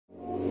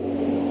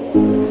Hi,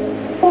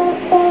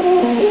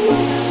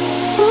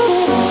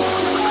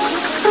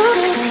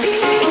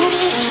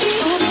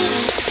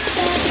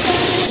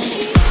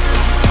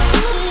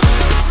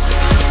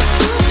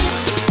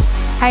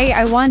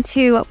 I want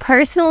to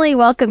personally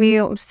welcome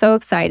you. I'm so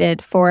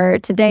excited for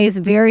today's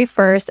very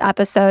first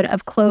episode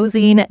of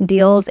Closing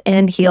Deals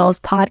and Heels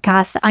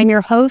podcast. I'm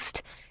your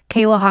host,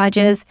 Kayla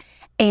Hodges,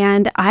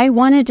 and I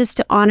wanted just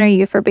to honor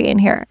you for being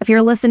here. If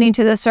you're listening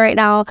to this right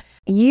now,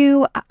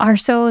 you are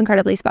so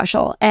incredibly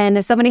special. And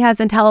if somebody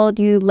hasn't told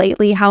you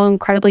lately how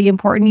incredibly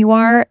important you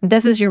are,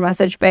 this is your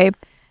message, babe.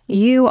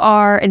 You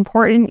are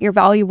important, you're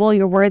valuable,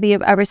 you're worthy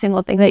of every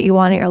single thing that you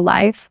want in your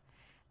life.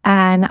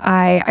 And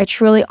I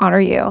truly honor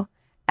you.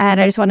 And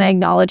I just want to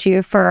acknowledge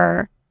you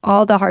for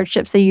all the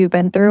hardships that you've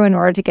been through in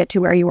order to get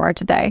to where you are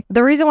today.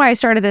 The reason why I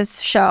started this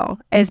show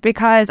is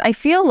because I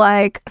feel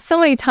like so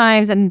many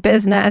times in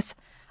business,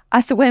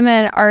 us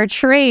women are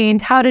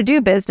trained how to do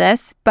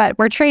business, but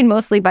we're trained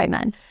mostly by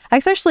men,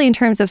 especially in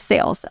terms of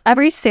sales.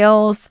 Every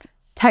sales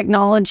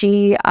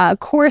technology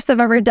course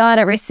I've ever done,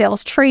 every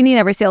sales training,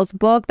 every sales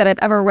book that I've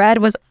ever read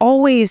was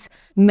always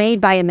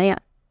made by a man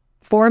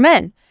for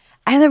men.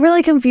 And it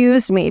really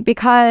confused me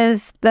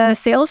because the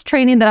sales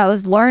training that I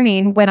was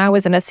learning when I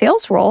was in a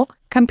sales role,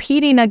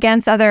 competing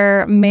against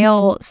other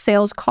male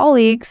sales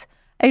colleagues,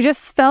 it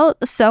just felt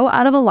so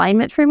out of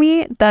alignment for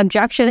me. The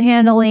objection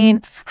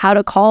handling, how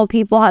to call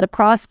people, how to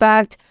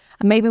prospect.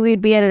 Maybe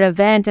we'd be at an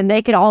event and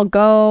they could all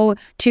go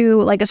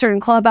to like a certain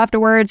club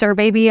afterwards, or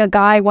maybe a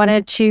guy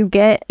wanted to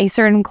get a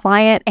certain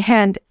client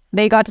and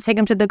they got to take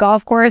him to the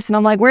golf course. And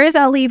I'm like, where does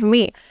that leave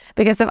me?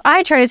 Because if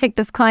I try to take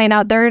this client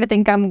out, they're going to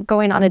think I'm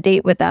going on a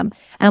date with them.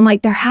 And I'm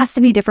like, there has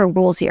to be different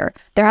rules here.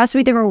 There has to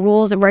be different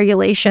rules and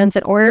regulations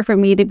in order for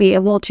me to be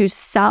able to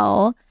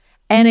sell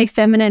in a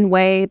feminine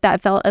way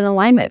that felt in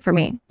alignment for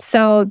me.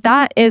 So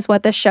that is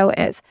what this show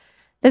is.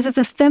 This is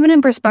a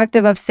feminine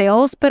perspective of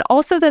sales, but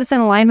also that it's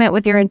in alignment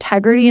with your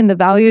integrity and the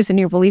values and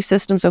your belief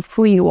systems of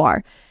who you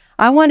are.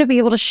 I want to be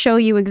able to show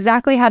you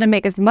exactly how to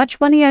make as much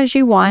money as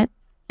you want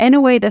in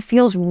a way that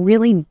feels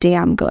really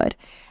damn good.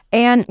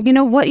 And you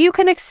know what you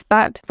can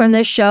expect from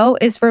this show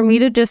is for me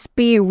to just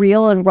be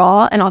real and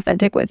raw and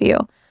authentic with you.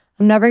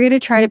 I'm never going to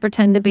try to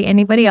pretend to be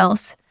anybody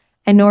else,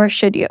 and nor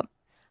should you.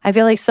 I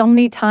feel like so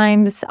many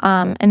times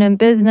and in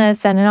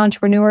business and in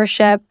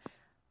entrepreneurship,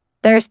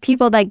 there's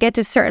people that get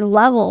to certain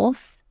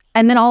levels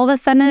and then all of a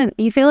sudden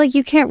you feel like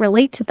you can't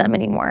relate to them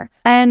anymore.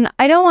 And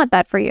I don't want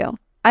that for you.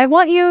 I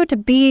want you to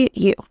be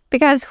you,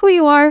 because who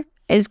you are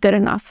is good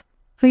enough.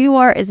 Who you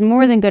are is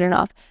more than good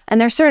enough. And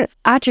there's certain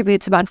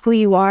attributes about who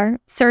you are,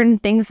 certain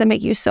things that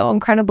make you so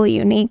incredibly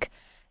unique,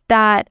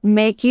 that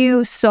make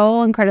you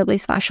so incredibly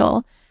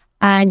special.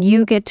 And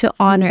you get to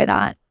honor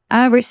that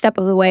every step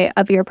of the way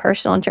of your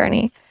personal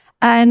journey.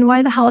 And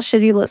why the hell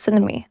should you listen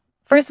to me?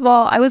 First of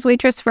all, I was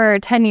waitress for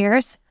 10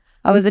 years.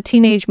 I was a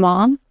teenage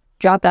mom,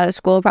 dropped out of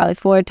school probably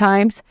 4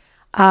 times,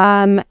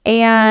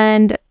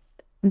 and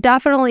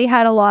definitely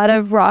had a lot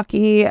of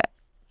rocky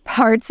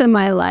parts in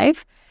my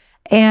life.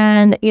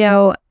 And, you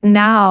know,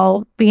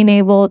 now being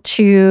able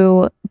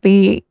to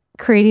be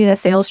creating a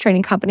sales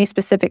training company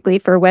specifically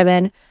for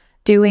women,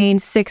 doing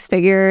 6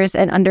 figures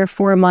in under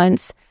 4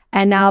 months,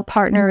 and now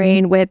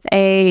partnering with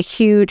a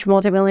huge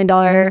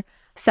multi-million-dollar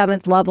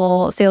 7th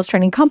level sales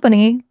training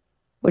company,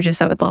 which is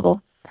 7th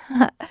level.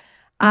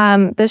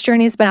 This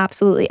journey has been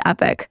absolutely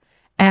epic.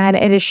 And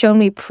it has shown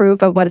me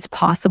proof of what is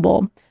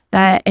possible,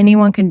 that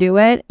anyone can do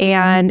it.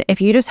 And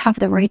if you just have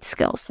the right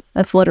skills,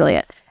 that's literally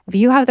it. If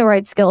you have the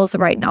right skills, the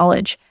right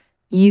knowledge,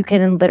 you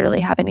can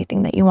literally have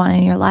anything that you want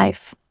in your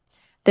life.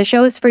 The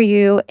show is for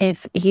you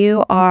if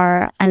you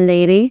are a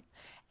lady,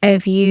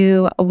 if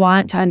you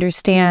want to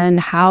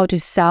understand how to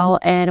sell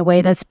in a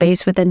way that's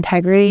based with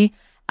integrity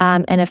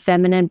and a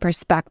feminine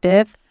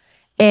perspective,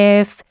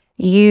 if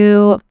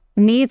you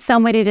need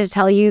somebody to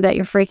tell you that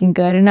you're freaking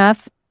good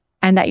enough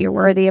and that you're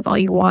worthy of all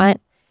you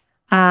want,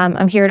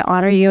 I'm here to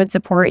honor you and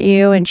support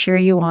you and cheer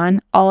you on.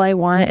 All I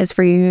want is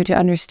for you to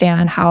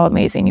understand how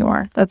amazing you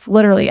are. That's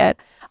literally it.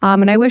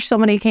 And I wish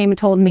somebody came and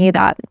told me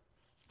that.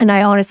 And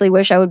I honestly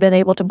wish I would have been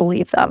able to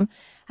believe them.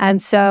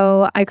 And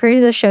so I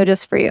created this show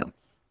just for you,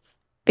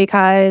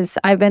 because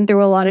I've been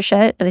through a lot of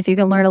shit. And if you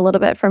can learn a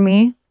little bit from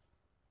me,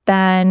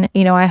 then,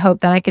 you know, I hope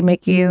that I can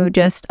make you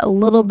just a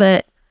little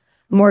bit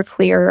more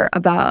clear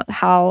about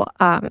how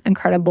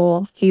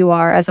incredible you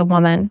are as a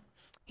woman.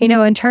 You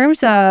know, in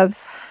terms of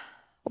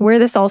where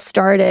this all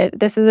started,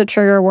 this is a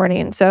trigger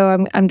warning,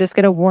 so I'm just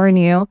going to warn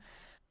you,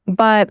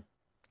 but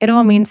it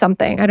all means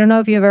something. I don't know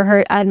if you ever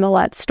heard Ed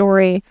Mylett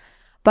story,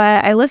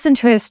 but I listened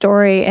to his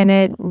story and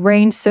it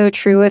rang so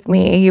true with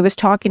me. He was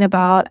talking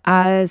about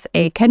as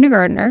a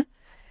kindergartner,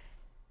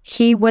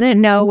 he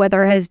wouldn't know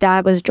whether his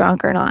dad was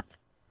drunk or not.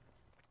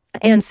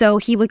 And so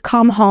he would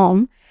come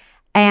home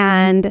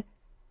and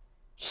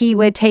he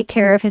would take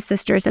care of his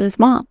sisters and his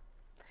mom.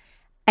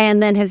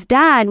 And then his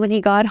dad, when he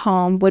got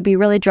home, would be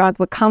really drunk,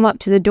 would come up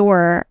to the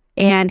door.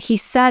 And he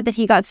said that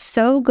he got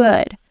so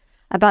good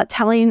about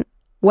telling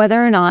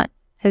whether or not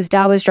his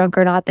dad was drunk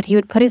or not, that he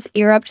would put his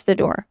ear up to the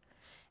door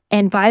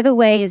And by the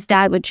way his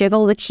dad would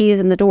jiggle the keys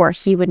in the door,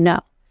 he would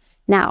know.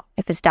 Now,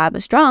 if his dad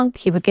was drunk,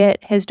 he would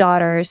get his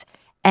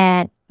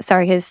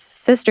his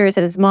sisters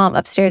and his mom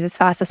upstairs as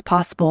fast as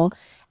possible.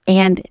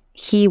 And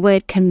he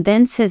would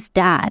convince his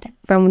dad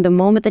from the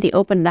moment that he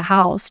opened the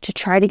house to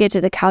try to get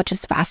to the couch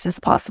as fast as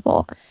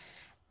possible.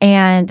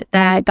 And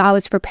that God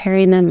was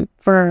preparing them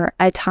for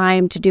a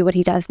time to do what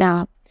he does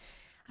now.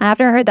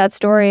 After I heard that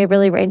story, it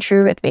really rang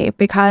true with me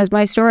because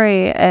my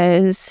story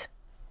is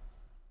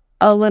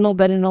a little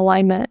bit in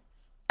alignment.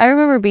 I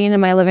remember being in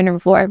my living room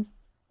floor,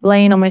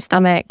 laying on my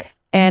stomach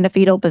in a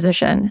fetal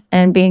position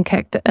and being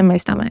kicked in my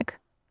stomach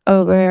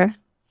over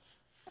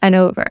and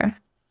over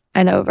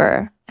and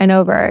over and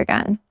over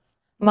again.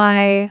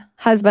 My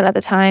husband at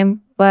the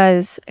time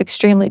was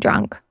extremely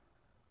drunk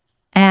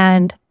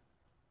and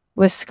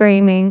was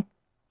screaming,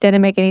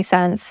 didn't make any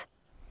sense.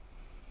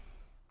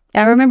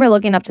 I remember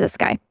looking up to the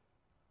sky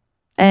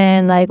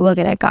and like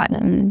looking at God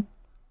and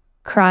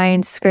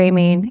crying,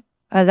 screaming,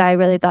 as I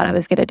really thought I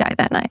was going to die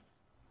that night.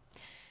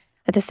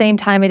 At the same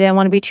time, I didn't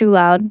want to be too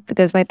loud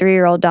because my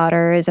 3-year-old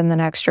daughter is in the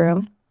next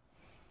room.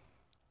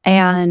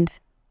 And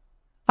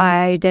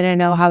I didn't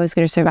know how I was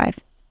going to survive.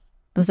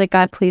 I was like,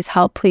 God, please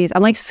help, please.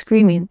 I'm like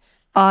screaming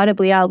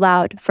audibly out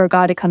loud for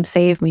God to come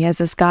save me as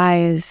this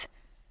guy is,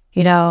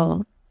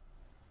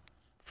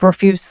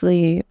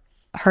 profusely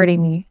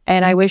hurting me.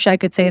 And I wish I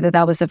could say that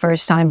that was the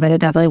first time, but it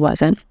definitely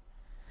wasn't.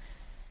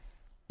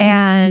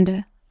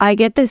 And I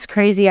get this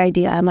crazy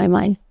idea in my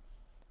mind.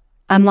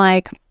 I'm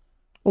like,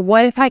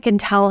 what if I can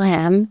tell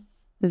him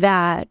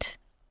that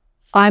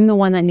I'm the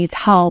one that needs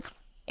help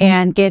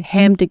and get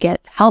him to get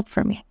help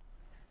for me?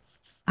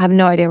 I have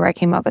no idea where I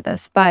came up with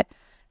this. But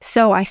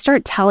so I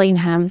start telling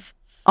him,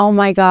 oh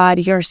my God,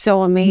 you're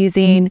so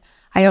amazing.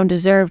 I don't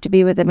deserve to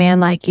be with a man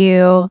like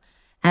you.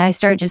 And I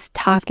start just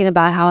talking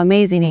about how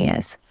amazing he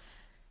is.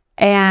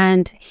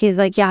 And he's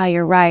like, yeah,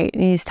 you're right.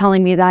 And he's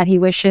telling me that he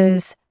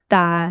wishes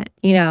that,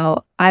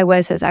 I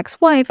was his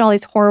ex-wife and all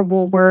these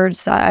horrible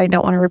words that I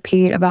don't want to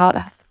repeat about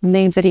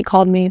names that he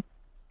called me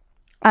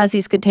as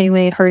he's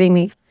continually hurting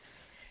me.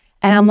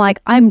 And I'm like,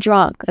 I'm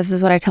drunk. This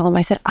is what I tell him.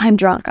 I said, I'm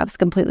drunk. I was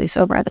completely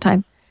sober at the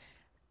time.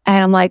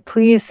 And I'm like,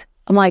 please,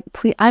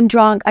 I'm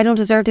drunk. I don't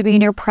deserve to be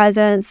in your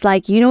presence.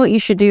 Like, you know what you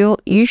should do?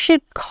 You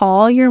should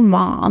call your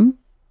mom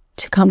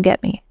to come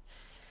get me.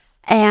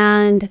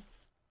 And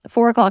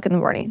 4:00 in the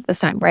morning this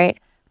time, right?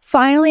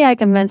 Finally, I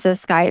convinced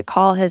this guy to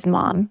call his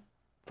mom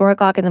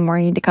 4:00 in the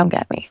morning to come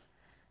get me.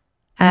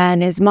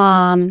 And his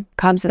mom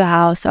comes to the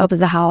house, opens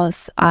the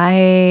house.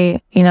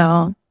 I,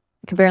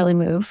 could barely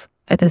move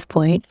at this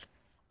point.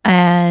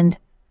 And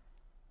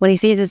when he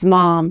sees his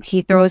mom,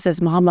 he throws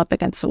his mom up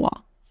against the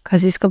wall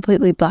because he's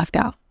completely blacked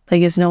out. Like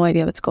he has no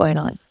idea what's going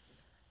on.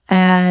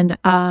 And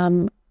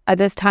at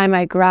this time,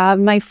 I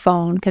grabbed my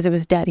phone because it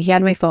was dead. He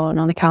had my phone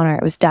on the counter.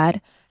 It was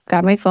dead.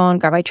 Grabbed my phone,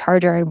 grabbed my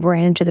charger. I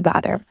ran into the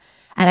bathroom.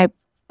 And I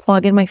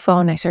plug in my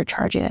phone and I start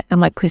charging it.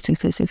 I'm like, please, please,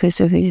 please, please, please,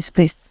 please,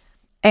 please.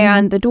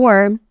 And the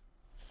door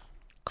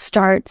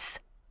starts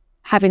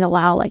having a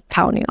loud, like,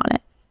 pounding on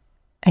it.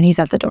 And he's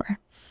at the door.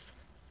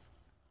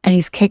 And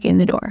he's kicking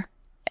the door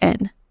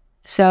in.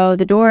 So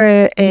the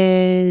door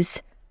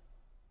is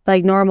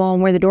like normal,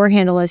 and where the door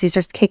handle is, he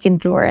starts kicking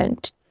the door in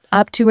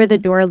up to where the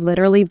door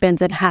literally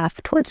bends in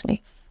half towards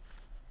me.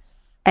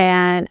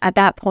 And at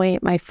that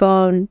point, my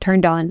phone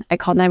turned on. I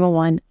called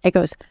 911. It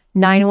goes,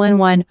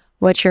 911,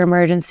 what's your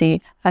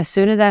emergency? As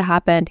soon as that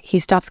happened, he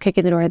stops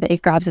kicking the door, that he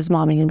grabs his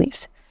mom and he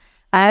leaves.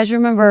 I just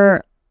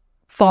remember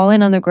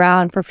falling on the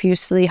ground,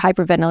 profusely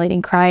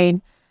hyperventilating,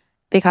 crying,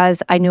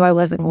 because I knew I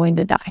wasn't going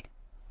to die.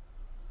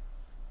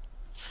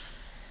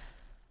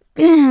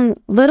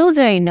 Little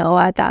did I know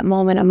at that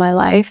moment in my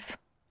life,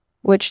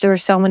 which there were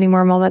so many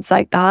more moments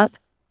like that,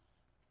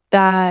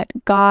 that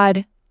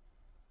God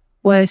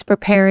was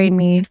preparing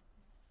me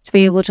to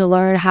be able to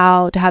learn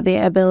how to have the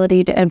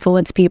ability to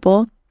influence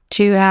people,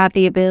 to have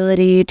the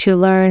ability to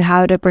learn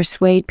how to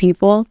persuade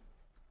people.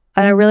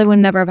 And I really would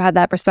never have had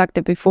that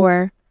perspective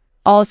before.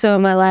 Also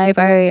in my life,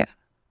 I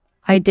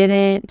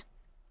didn't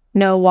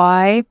know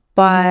why,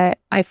 but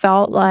I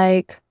felt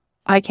like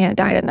I can't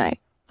die tonight.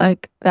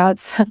 Like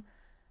that's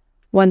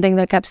one thing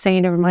that kept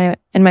saying in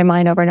my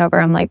mind over and over.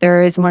 I'm like,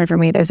 there is more for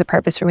me. There's a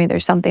purpose for me.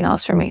 There's something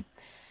else for me.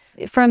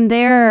 From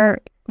there,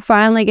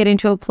 finally getting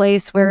to a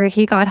place where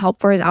he got help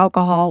for his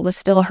alcohol was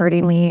still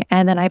hurting me.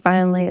 And then I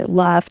finally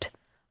left.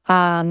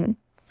 I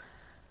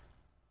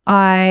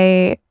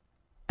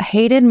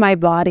hated my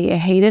body. I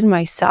hated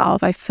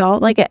myself. I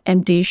felt like an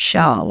empty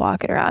shell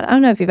walking around. I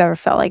don't know if you've ever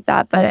felt like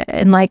that, but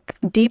in like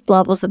deep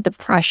levels of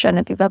depression,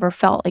 if you've ever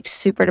felt like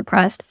super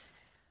depressed,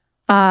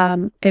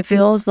 it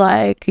feels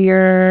like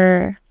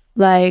you're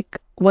like,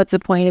 what's the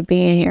point of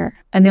being here?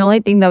 And the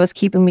only thing that was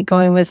keeping me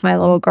going was my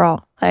little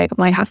girl. Like,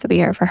 I have to be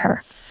here for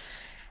her.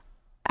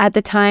 At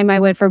the time, I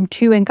went from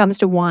 2 incomes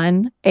to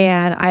 1,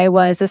 and I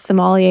was a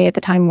sommelier at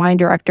the time, wine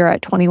director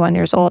at 21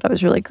 years old. It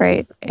was really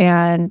great.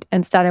 And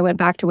instead, I went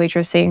back to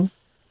waitressing.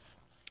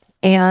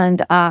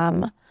 And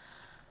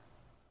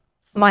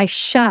my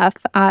chef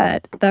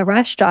at the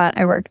restaurant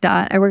I worked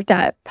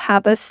at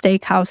Pappas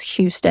Steakhouse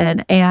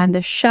Houston, and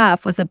the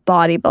chef was a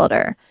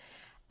bodybuilder.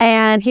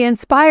 And he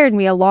inspired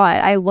me a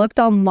lot. I looked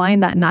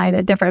online that night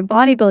at different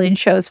bodybuilding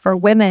shows for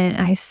women,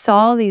 and I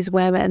saw these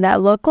women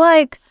that looked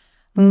like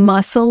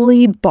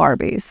muscly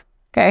Barbies.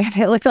 Okay,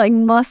 they looked like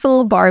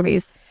muscle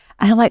Barbies.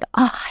 And I'm like,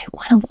 oh, I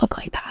want to look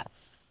like that.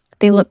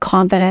 They look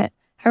confident.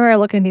 I remember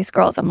looking at these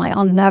girls, I'm like,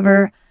 I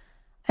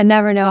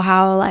never know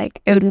how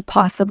like it would be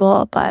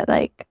possible, but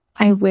like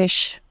I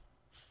wish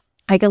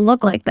I could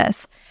look like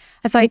this.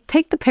 And so I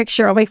take the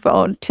picture on my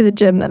phone to the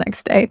gym the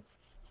next day.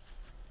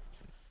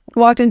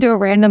 Walked into a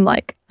random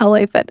like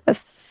LA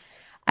Fitness,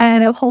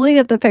 and I'm holding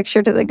up the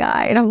picture to the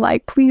guy, and I'm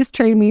like, please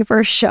train me for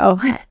a show.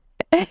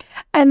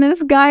 And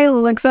this guy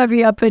looks at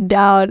me up and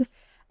down,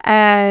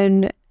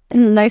 and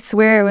I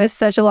swear it was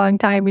such a long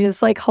time. He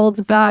just like holds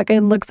back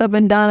and looks up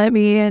and down at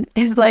me, and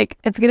is like,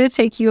 it's gonna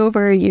take you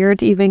over a year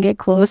to even get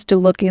close to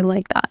looking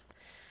like that.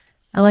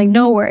 I'm like,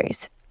 no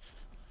worries.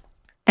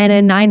 And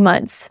in 9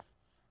 months,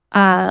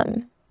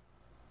 I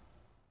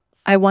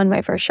won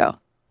my first show.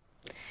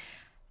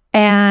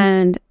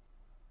 And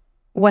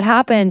what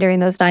happened during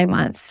those 9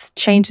 months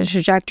changed the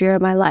trajectory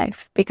of my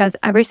life, because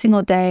every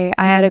single day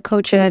I had a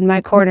coach in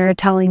my corner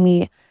telling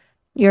me,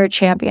 you're a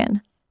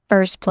champion,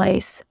 first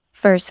place,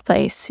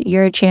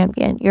 you're a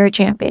champion, you're a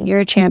champion, you're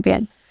a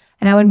champion.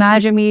 And I would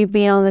imagine me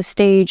being on the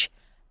stage,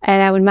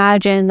 and I would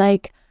imagine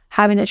like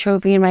having the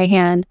trophy in my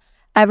hand.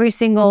 Every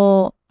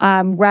single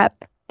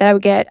rep that I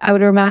would get, I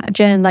would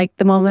imagine like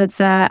the moments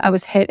that I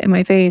was hit in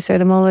my face, or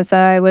the moments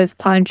that I was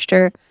punched,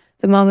 or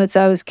the moments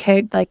that I was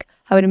kicked. Like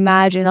I would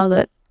imagine all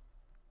that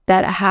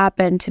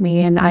happened to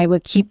me, and I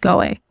would keep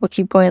going.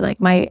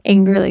 Like my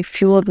anger like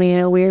fueled me in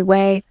a weird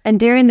way. And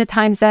during the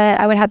times that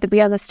I would have to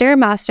be on the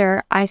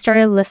Stairmaster, I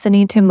started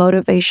listening to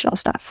motivational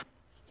stuff.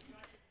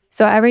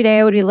 So every day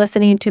I would be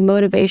listening to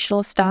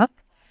motivational stuff,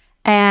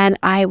 and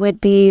I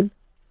would be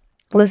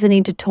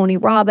listening to Tony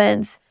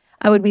Robbins.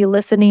 I would be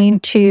listening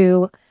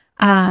to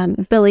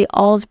Billy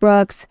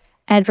Alsbrooks.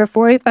 And for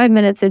 45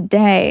 minutes a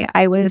day,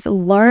 I was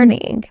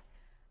learning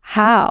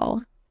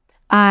how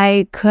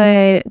I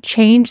could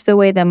change the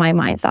way that my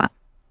mind thought.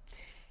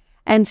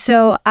 And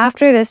so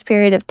after this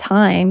period of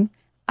time,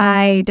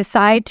 I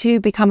decided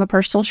to become a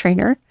personal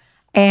trainer,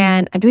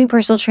 and I'm doing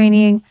personal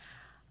training,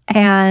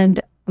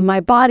 and my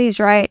body's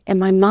right,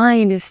 and my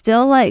mind is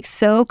still like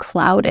so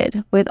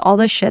clouded with all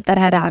the shit that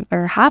had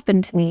ever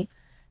happened to me.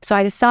 So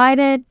I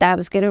decided that I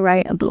was going to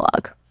write a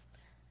blog,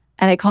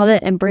 and I called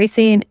it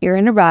Embracing Your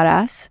Inner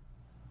Badass.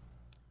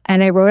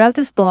 And I wrote out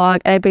this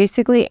blog, and I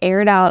basically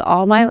aired out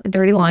all my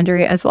dirty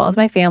laundry, as well as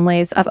my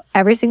family's, of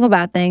every single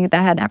bad thing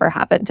that had ever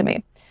happened to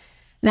me.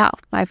 Now,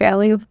 my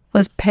family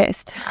was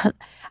pissed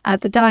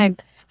at the time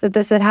that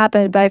this had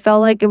happened, but I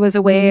felt like it was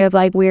a way of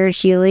like weird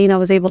healing. I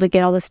was able to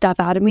get all this stuff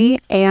out of me.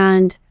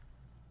 And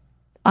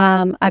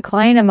a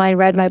client of mine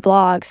read my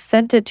blog,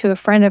 sent it to a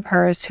friend of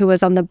hers who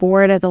was on the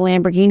board at the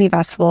Lamborghini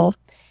Festival.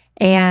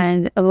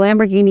 And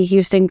Lamborghini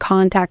Houston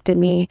contacted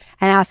me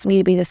and asked me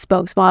to be the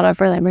spokesmodel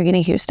for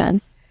Lamborghini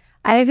Houston.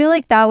 I feel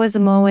like that was the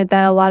moment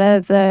that a lot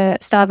of the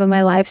stuff in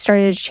my life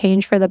started to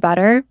change for the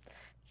better.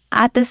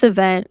 At this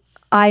event,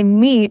 I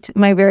meet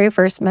my very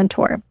first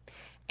mentor.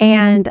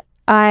 And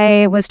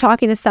I was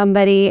talking to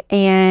somebody,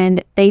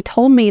 and they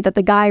told me that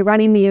the guy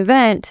running the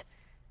event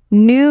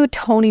knew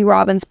Tony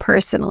Robbins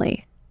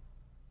personally.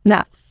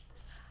 Now,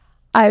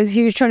 I was a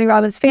huge Tony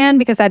Robbins fan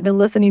because I'd been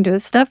listening to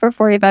his stuff for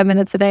 45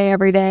 minutes a day,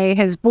 every day.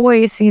 His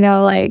voice,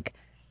 like,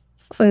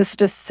 was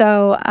just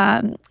so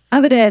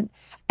evident.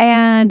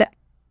 And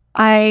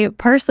I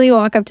personally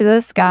walk up to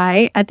this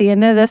guy at the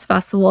end of this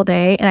festival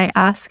day, and I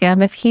ask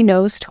him if he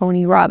knows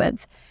Tony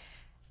Robbins.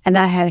 And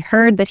I had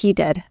heard that he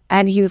did.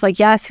 And he was like,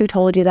 yes, who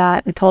told you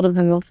that? I told him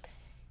who.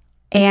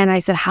 And I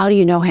said, how do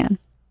you know him?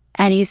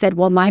 And he said,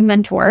 well, my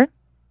mentor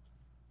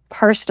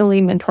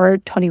personally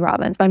mentored Tony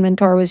Robbins. My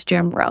mentor was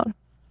Jim Rohn.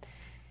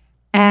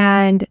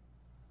 And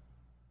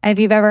if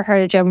you've ever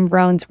heard of Jim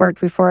Rohn's work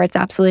before, it's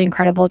absolutely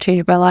incredible. It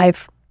changed my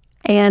life.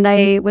 And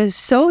I was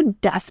so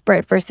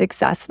desperate for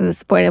success at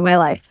this point in my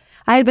life.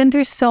 I had been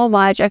through so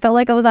much. I felt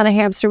like I was on a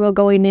hamster wheel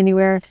going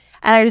anywhere.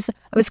 And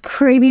I was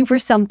craving for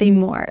something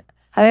more.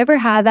 Have you ever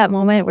had that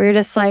moment where you're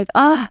just like,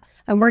 I'm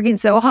working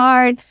so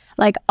hard.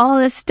 Like all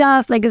this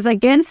stuff like is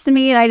against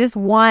me, and I just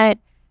want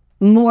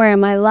more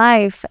in my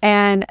life.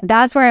 And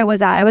that's where I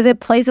was at. I was at a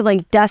place of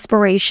like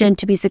desperation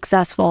to be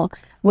successful.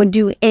 Would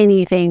do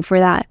anything for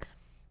that.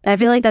 And I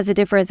feel like that's the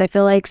difference. I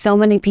feel like so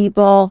many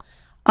people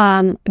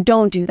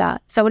don't do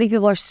that. So many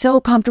people are so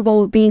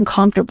comfortable with being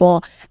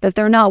comfortable that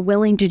they're not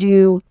willing to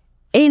do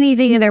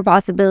anything in their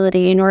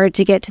possibility in order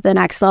to get to the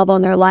next level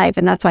in their life.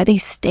 And that's why they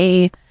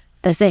stay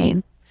the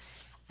same.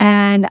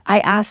 And I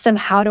asked him,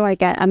 how do I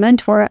get a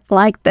mentor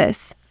like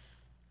this?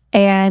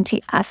 And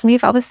he asked me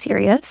if I was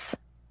serious.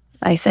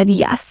 I said,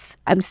 yes,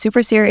 I'm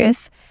super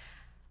serious.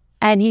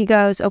 And he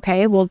goes,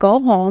 okay, we'll go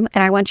home,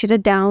 and I want you to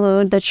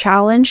download The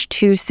Challenge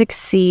to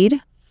Succeed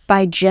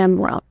by Jim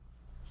Rohn.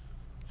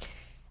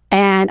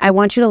 And I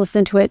want you to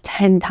listen to it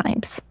 10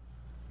 times.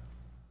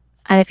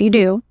 And if you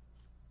do,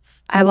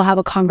 I will have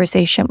a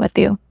conversation with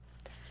you.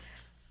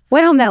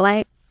 Went home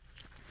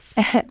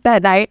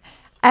that night,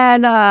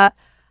 and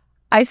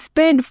I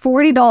spent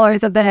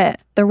 $40 of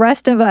the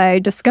rest of a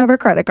Discover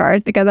credit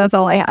card, because that's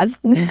all I had.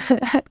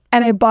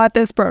 And I bought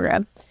this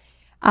program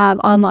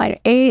online,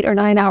 8 or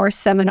 9 hour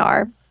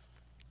seminar.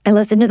 I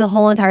listened to the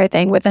whole entire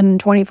thing within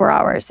 24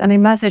 hours. And I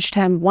messaged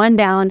him, 1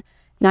 down,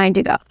 9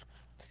 to go.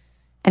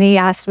 And he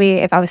asked me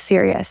if I was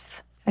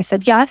serious. I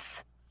said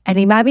yes. And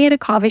he met me at a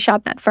coffee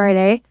shop that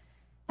Friday.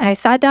 And I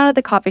sat down at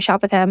the coffee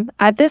shop with him.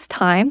 At this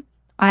time,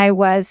 I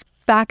was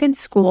back in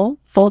school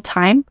full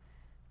time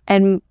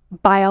in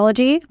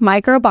biology,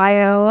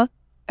 microbiome.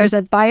 There's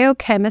a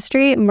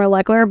biochemistry,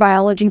 molecular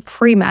biology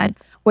pre-med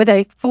with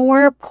a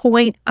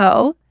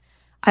 4.0.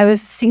 I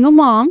was a single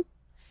mom.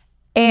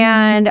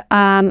 And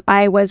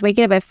I was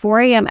waking up at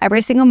 4 a.m.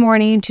 every single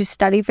morning to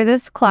study for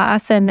this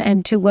class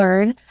and to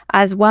learn,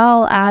 as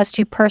well as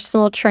to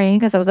personal train,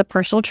 because I was a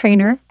personal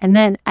trainer. And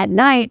then at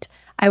night,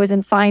 I was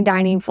in fine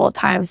dining full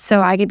time,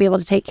 so I could be able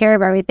to take care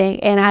of everything.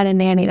 And I had a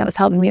nanny that was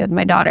helping me with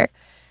my daughter.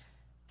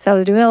 So I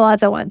was doing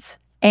lots at once.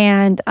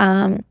 And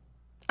I'm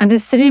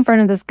just sitting in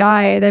front of this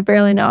guy that I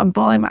barely know. I'm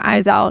bawling my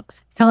eyes out,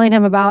 telling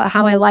him about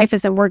how my life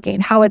isn't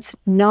working, how it's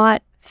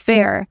not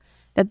fair,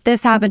 that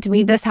this happened to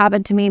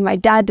me, my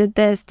dad did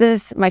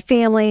this, my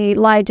family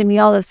lied to me,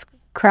 all this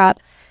crap.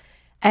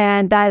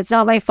 And that it's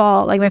not my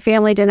fault. Like, my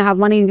family didn't have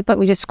money to put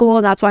me to school,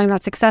 and that's why I'm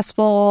not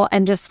successful.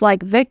 And just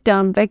like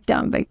victim,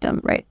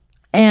 right?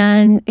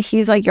 And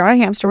he's like, you're on a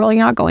hamster wheel,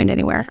 you're not going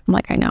anywhere. I'm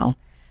like, I know.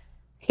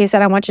 He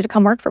said, I want you to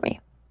come work for me,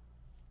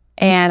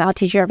 and I'll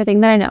teach you everything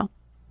that I know.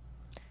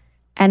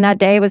 And that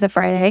day was a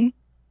Friday.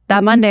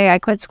 That Monday, I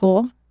quit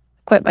school,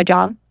 quit my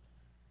job,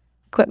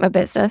 quit my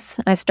business,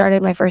 and I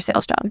started my first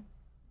sales job.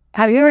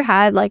 Have you ever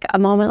had like a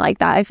moment like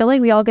that? I feel like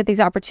we all get these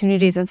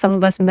opportunities and some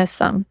of us miss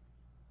them.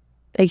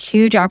 Like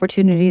huge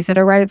opportunities that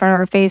are right in front of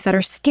our face that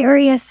are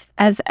scary as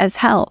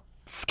hell.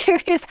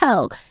 Scary as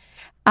hell.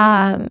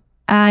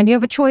 And you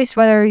have a choice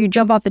whether you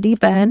jump off the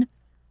deep end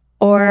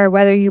or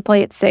whether you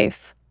play it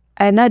safe.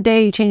 And that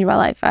day changed my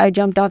life. I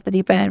jumped off the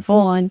deep end full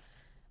on.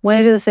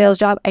 Went into the sales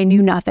job. I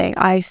knew nothing.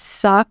 I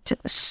sucked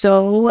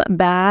so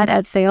bad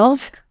at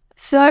sales.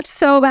 Sucked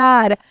so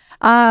bad.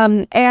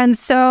 And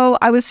so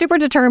I was super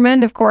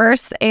determined, of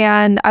course,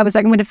 and I was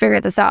like, I'm going to figure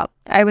this out.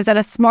 I was at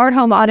a smart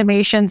home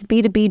automations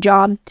B2B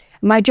job.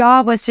 My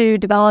job was to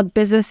develop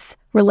business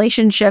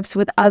relationships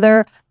with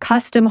other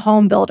custom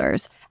home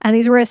builders. And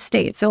these were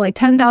estates, so like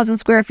 10,000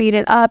 square feet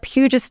and up,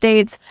 huge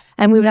estates.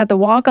 And we would have to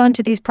walk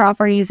onto these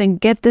properties and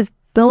get this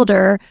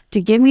builder to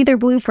give me their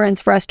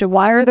blueprints for us to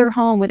wire their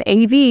home with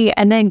AV,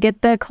 and then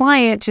get the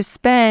client to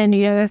spend,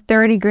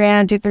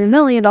 $30,000 to $3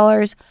 million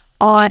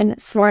on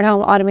smart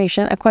home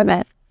automation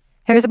equipment.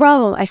 Here's the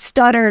problem. I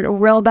stuttered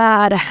real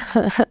bad.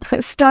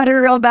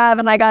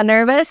 And I got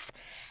nervous.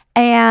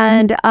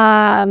 And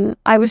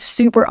I was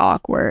super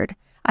awkward.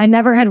 I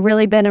never had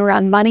really been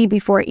around money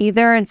before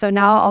either. And so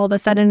now all of a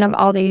sudden I'm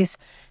all these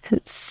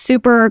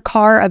super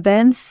car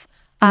events,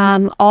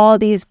 all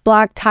these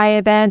black tie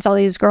events, all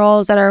these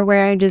girls that are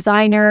wearing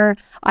designer.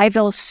 I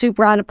feel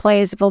super out of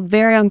place. I feel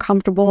very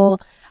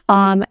uncomfortable.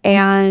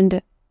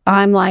 And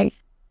I'm like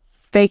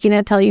faking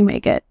it till you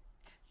make it.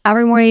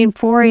 Every morning,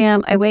 4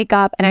 a.m., I wake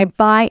up and I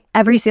buy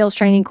every sales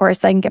training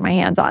course I can get my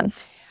hands on.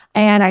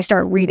 And I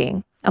start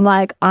reading. I'm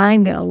like,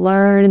 I'm going to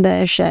learn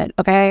this shit,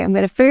 okay? I'm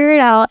going to figure it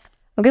out.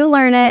 I'm going to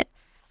learn it.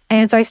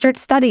 And so I start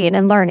studying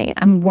and learning.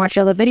 I'm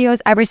watching all the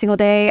videos every single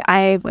day.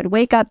 I would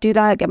wake up, do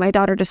that, get my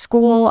daughter to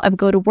school. I would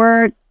go to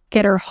work,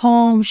 get her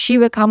home. She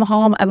would come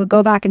home. I would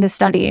go back into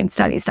study. Every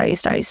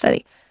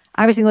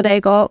single day,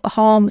 go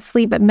home,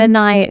 sleep at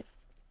midnight,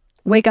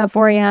 wake up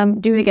 4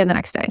 a.m., do it again the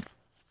next day.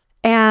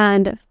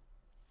 And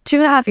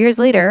 2.5 years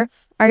later,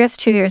 or I guess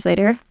 2 years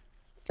later,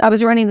 I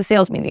was running the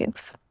sales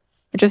meetings,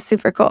 which was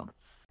super cool.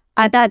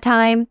 At that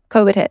time,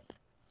 COVID hit.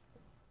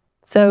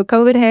 So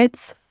COVID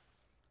hits,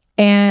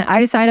 and I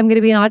decided I'm going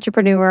to be an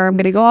entrepreneur. I'm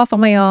going to go off on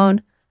my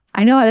own.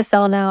 I know how to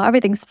sell now.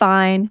 Everything's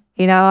fine.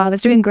 I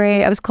was doing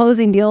great. I was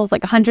closing deals,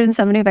 like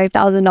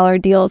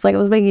 $175,000 deals. Like, I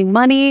was making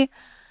money.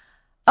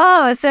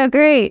 Oh, it's so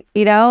great,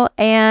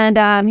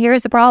 And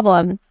here's the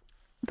problem.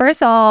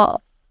 First of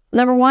all,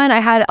 number one, I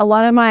had a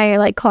lot of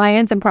my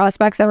clients and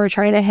prospects that were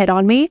trying to hit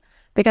on me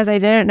because I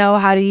didn't know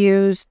how to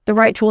use the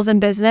right tools in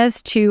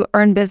business to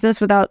earn business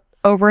without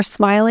over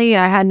smiley.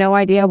 I had no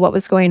idea what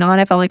was going on.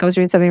 I felt like I was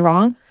doing something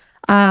wrong.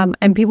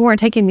 And people weren't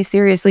taking me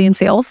seriously in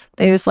sales.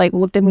 They just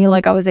looked at me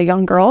like I was a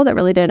young girl that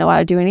really didn't know how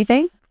to do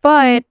anything.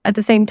 But at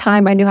the same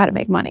time, I knew how to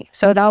make money.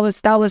 So that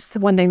was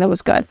one thing that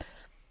was good.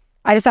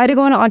 I decided to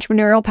go on an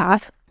entrepreneurial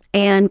path,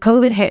 and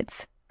COVID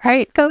hits,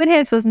 right? COVID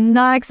hits, was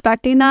not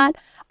expecting that.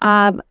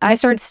 I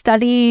started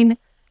studying,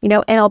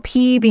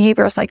 NLP,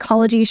 behavioral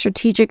psychology,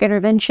 strategic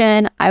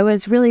intervention. I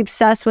was really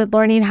obsessed with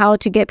learning how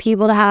to get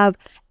people to have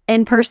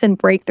in-person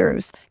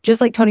breakthroughs,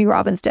 just like Tony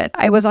Robbins did.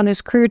 I was on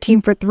his career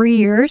team for 3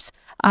 years,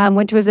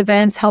 went to his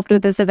events, helped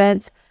with his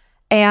events.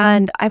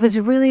 And I was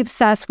really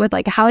obsessed with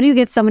how do you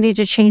get somebody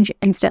to change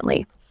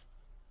instantly?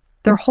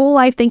 their whole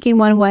life thinking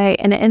one way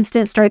and an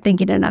instant start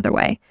thinking another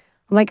way.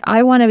 I'm like,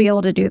 I want to be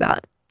able to do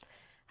that.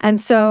 And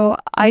so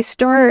I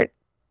start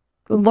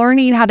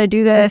learning how to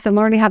do this and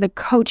learning how to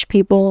coach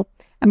people.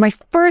 And my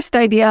first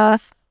idea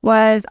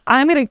was,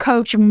 I'm going to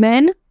coach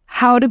men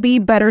how to be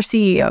better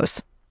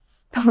CEOs.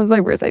 That was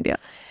my first idea.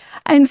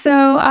 And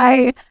so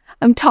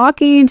I'm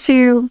talking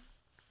to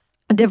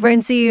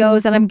different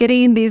CEOs and I'm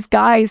getting these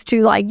guys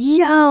to like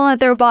yell at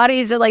their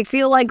bodies and like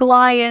feel like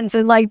lions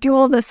and like do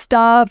all this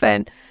stuff.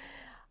 And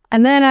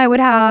then I would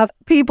have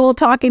people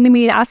talking to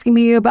me and asking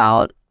me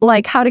about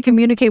like how to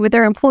communicate with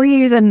their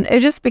employees. And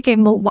it just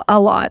became a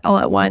lot all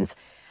at once.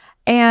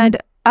 And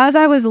as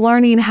I was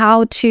learning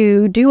how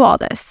to do all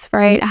this,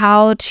 right,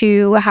 how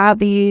to have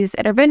these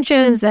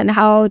interventions and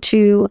how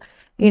to,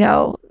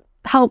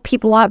 help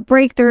people have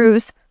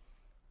breakthroughs,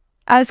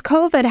 as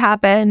COVID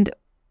happened,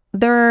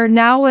 there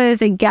now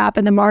is a gap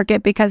in the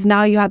market because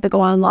now you have to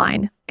go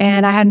online.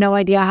 And I had no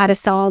idea how to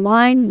sell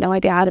online, no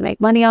idea how to make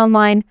money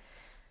online.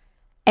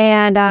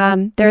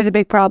 And there's a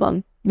big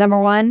problem. Number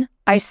one,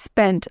 I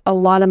spent a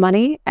lot of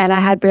money and I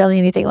had barely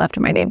anything left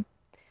in my name.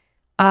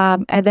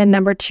 And then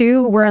number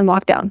two, we're in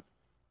lockdown.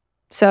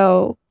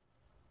 So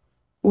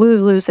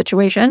lose-lose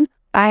situation.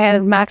 I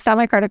had maxed out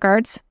my credit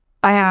cards.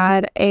 I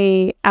had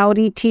a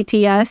Audi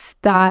TTS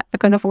that I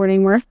couldn't afford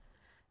anymore.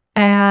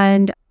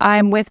 And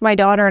I'm with my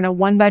daughter in a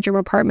 1-bedroom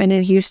apartment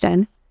in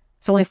Houston.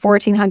 It's only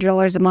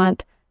 $1,400 a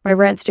month. My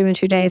rent's due in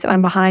 2 days.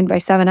 I'm behind by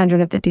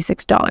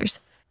 $756.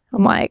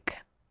 I'm like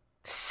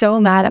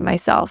so mad at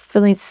myself,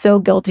 feeling so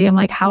guilty. I'm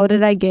like, how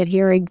did I get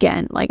here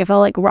again? Like I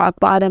felt like rock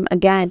bottom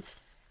again.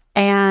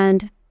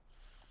 And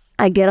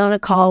I get on a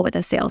call with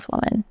a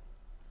saleswoman.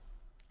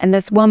 And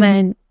this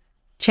woman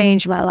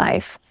changed my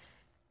life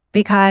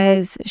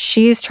because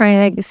she's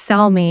trying to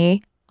sell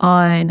me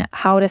on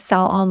how to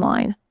sell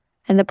online.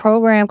 And the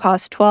program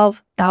cost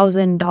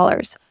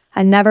 $12,000.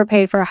 I never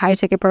paid for a high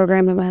ticket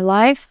program in my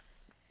life.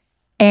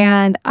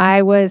 And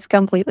I was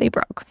completely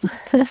broke.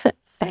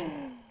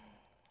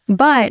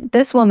 But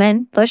this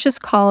woman, let's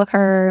just call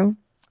her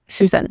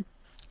Susan.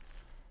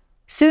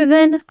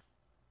 Susan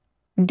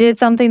did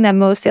something that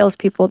most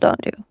salespeople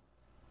don't do,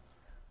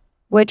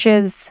 which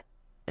is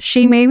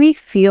she made me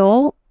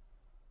feel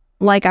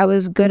like I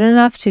was good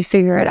enough to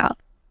figure it out.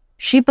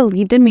 She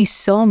believed in me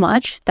so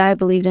much that I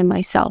believed in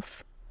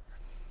myself.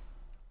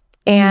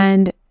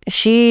 And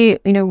she,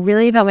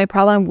 really felt my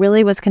problem,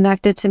 really was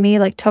connected to me,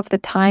 like took the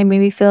time, made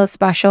me feel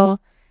special.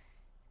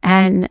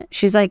 And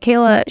she's like,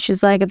 Kayla,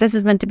 she's like, if this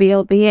is meant to be,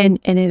 it'll be, and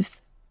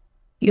if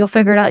you'll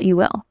figure it out, you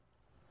will.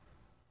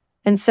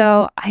 And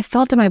so I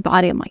felt in my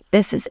body, I'm like,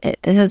 this is it.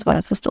 This is what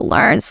I'm supposed to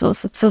learn. This is what I'm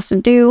supposed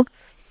to do.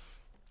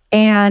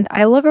 And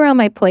I look around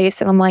my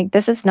place and I'm like,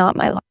 this is not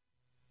my life.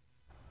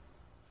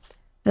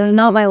 This is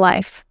not my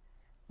life.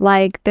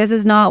 Like, this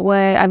is not what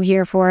I'm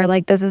here for.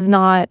 Like, this is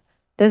not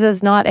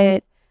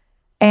it.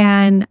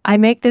 And I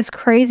make this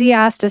crazy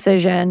ass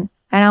decision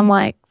and I'm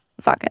like,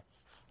 fuck it.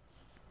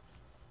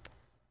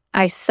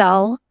 I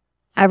sell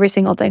every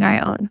single thing I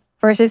own.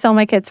 First, I sell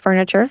my kids'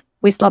 furniture.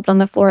 We slept on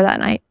the floor that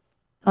night,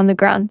 on the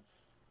ground.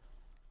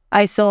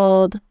 I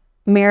sold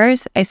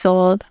mirrors. I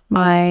sold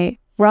my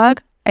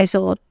rug. I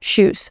sold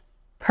shoes,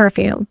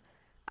 perfume.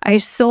 I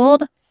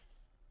sold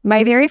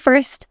my very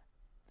first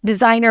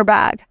designer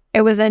bag.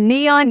 It was a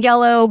neon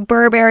yellow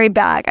Burberry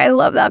bag. I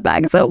love that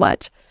bag so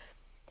much.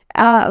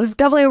 It was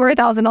definitely over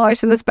 $1,000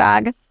 for this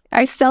bag.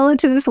 I sell it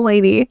to this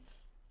lady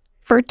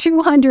for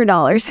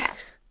 $200.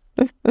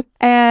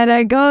 And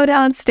I go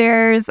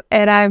downstairs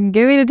and I'm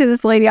giving it to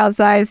this lady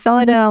outside,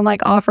 selling it on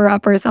like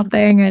OfferUp or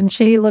something. And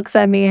she looks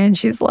at me and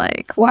she's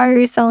like, why are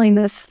you selling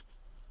this?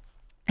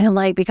 And I'm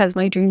like, because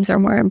my dreams are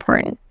more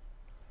important.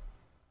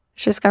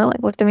 She just kind of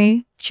like looked at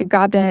me. She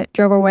grabbed it,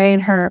 drove away in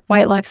her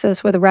white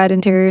Lexus with red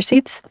interior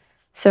seats.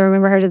 So I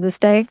remember her to this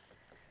day.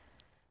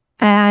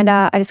 And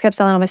I just kept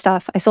selling all my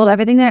stuff. I sold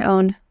everything that I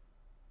owned.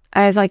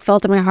 I was like,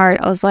 felt in my heart.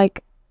 I was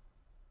like,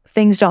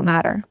 things don't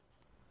matter.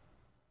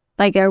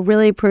 Like, it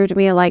really proved to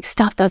me, like,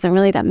 stuff doesn't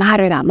really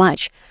matter that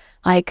much.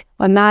 Like,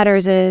 what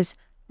matters is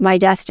my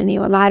destiny.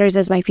 What matters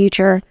is my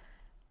future.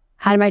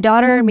 Had my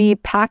daughter and me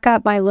pack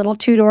up my little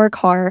 2-door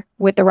car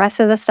with the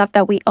rest of the stuff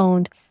that we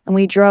owned. And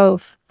we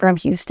drove from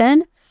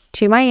Houston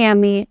to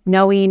Miami,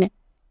 knowing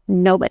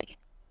nobody.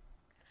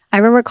 I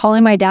remember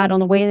calling my dad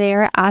on the way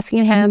there,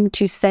 asking him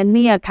to send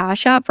me a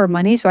Cash App for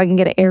money so I can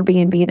get an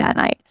Airbnb that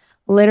night.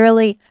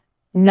 Literally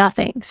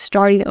nothing,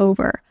 starting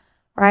over,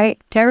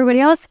 right? To everybody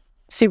else,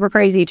 super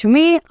crazy. To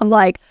me, I'm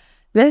like,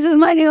 this is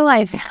my new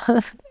life.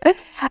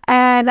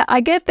 And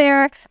I get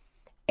there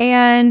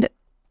and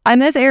I'm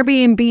this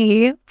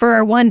Airbnb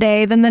for one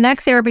day. Then the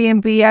next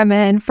Airbnb I'm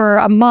in for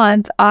a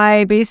month,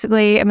 I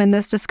basically am in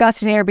this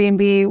disgusting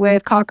Airbnb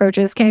with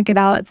cockroaches, can't get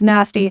out, it's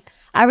nasty.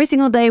 Every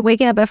single day,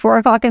 waking up at 4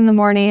 o'clock in the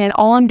morning, and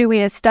all I'm doing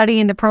is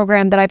studying the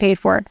program that I paid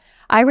for.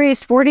 I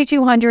raised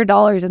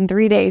 $4,200 in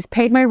 3 days,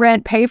 paid my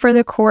rent, paid for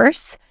the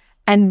course,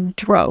 and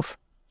drove.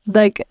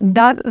 Like,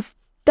 that's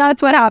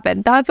what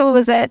happened. That's what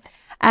was it.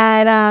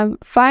 And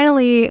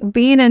finally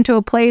being into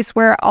a place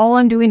where all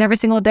I'm doing every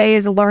single day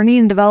is learning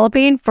and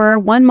developing. For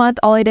 1 month,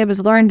 all I did was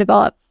learn and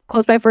develop.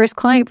 Closed my first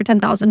client for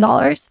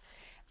 $10,000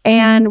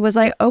 and was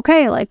like,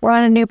 okay, like we're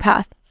on a new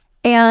path.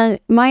 And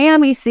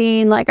Miami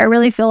scene, like I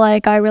really feel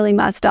like I really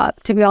messed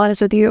up, to be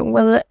honest with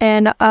you.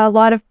 And a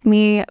lot of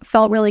me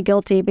felt really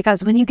guilty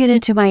because when you get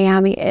into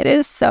Miami, it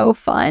is so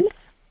fun.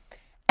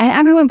 And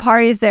everyone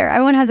parties there.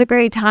 Everyone has a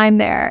great time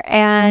there.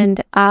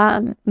 And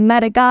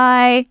met a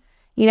guy,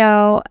 you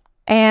know,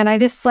 and I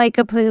just like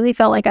completely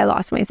felt like I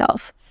lost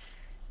myself.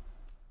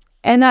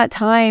 In that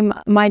time,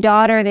 my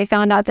daughter, they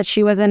found out that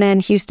she wasn't in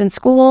Houston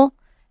school.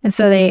 And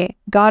so they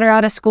got her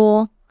out of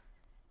school.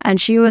 And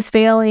she was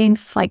failing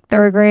like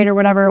 3rd grade or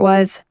whatever it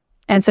was.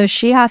 And so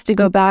she has to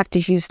go back to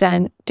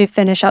Houston to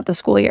finish up the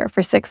school year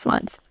for 6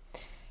 months.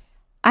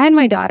 I had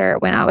my daughter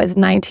when I was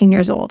 19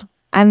 years old.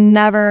 I've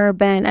never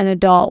been an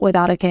adult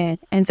without a kid.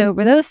 And so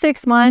for those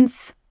 6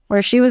 months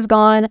where she was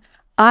gone,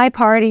 I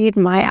partied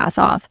my ass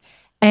off.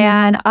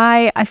 And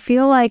I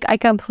feel like I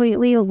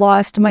completely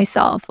lost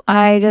myself.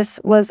 I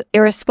just was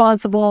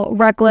irresponsible,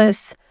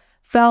 reckless,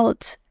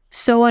 felt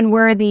so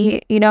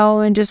unworthy, you know,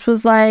 and just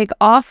was like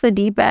off the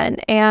deep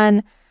end.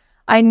 And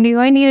I knew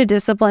I needed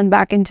discipline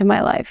back into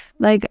my life.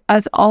 Like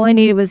that's all I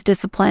needed was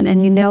discipline.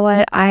 And you know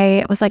what?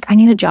 I was like, I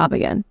need a job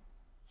again.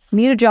 I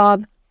need a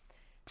job.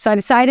 So I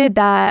decided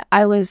that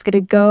I was going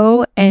to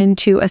go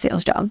into a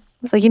sales job. I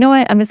was like, you know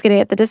what? I'm just going to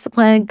get the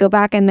discipline, go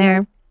back in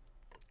there.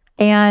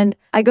 And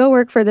I go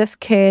work for this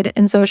kid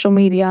in social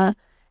media,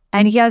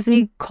 and he has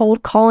me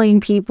cold calling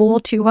people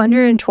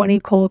 220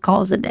 cold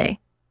calls a day.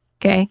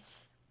 Okay.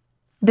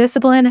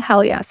 Discipline,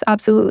 hell yes,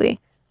 absolutely.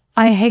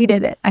 I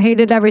hated it. I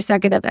hated every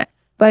second of it.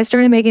 But I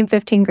started making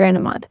 15 grand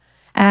a month.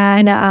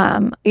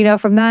 And, you know,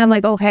 from that, I'm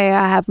like, okay,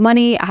 I have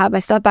money. I have my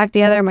stuff back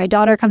together. My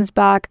daughter comes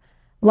back.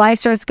 Life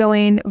starts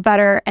going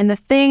better. And the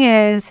thing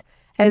is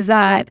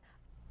that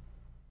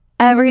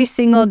every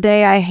single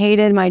day I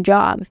hated my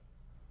job.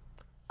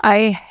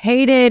 I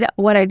hated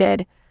what I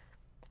did.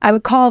 I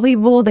would call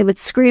people. They would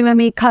scream at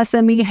me, cuss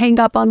at me, hang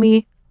up on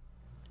me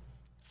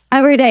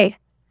every day.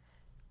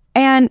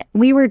 And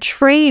we were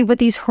trained with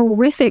these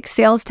horrific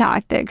sales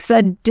tactics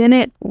that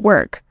didn't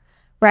work,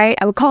 right?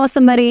 I would call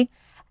somebody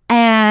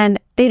and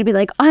they'd be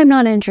like, I'm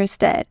not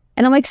interested.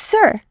 And I'm like,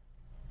 sir,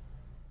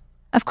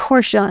 of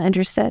course you're not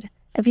interested.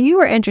 If you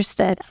were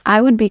interested,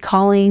 I would be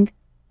calling,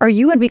 or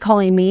you would be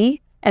calling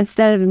me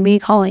instead of me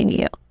calling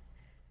you.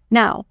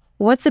 Now,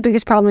 what's the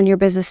biggest problem in your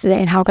business today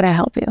and how can I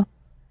help you?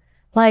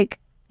 Like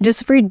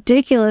just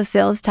ridiculous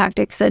sales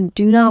tactics that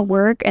do not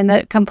work and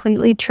that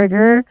completely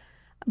trigger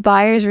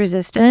buyer's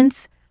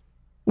resistance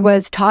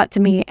was taught to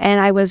me, and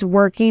I was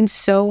working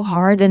so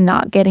hard and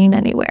not getting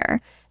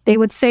anywhere. They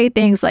would say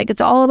things like,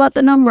 it's all about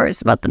the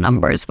numbers, about the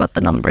numbers, about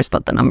the numbers,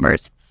 about the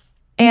numbers.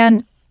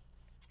 And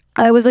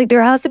I was like,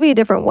 there has to be a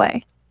different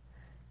way.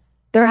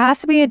 There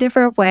has to be a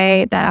different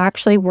way that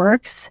actually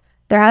works.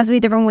 There has to be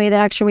a different way that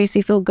actually makes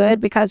me feel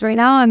good, because right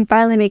now I'm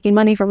finally making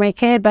money for my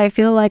kid, but I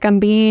feel like I'm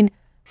being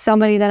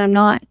somebody that I'm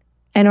not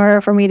in order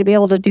for me to be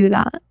able to do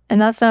that. And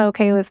that's not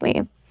okay with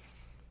me.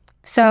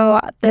 So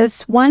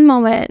this one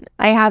moment,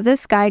 I have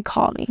this guy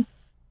call me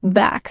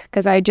back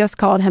because I just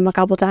called him a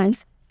couple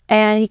times.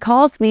 And he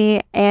calls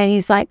me and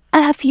he's like,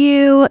 F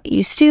you,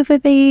 you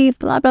stupid bee,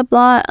 blah, blah,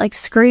 blah, like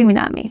screaming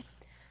at me.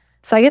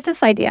 So I get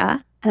this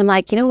idea and I'm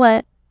like, you know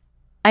what?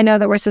 I know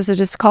that we're supposed to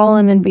just call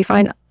him and be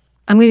fine.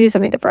 I'm going to do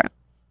something different.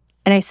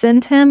 And I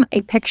sent him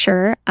a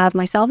picture of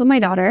myself and my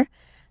daughter.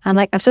 I'm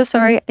like, I'm so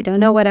sorry. I don't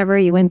know whatever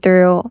you went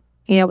through,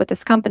 you know, with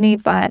this company,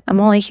 but I'm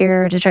only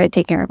here to try to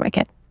take care of my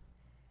kid.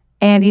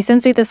 And he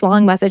sends me this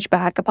long message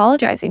back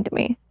apologizing to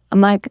me.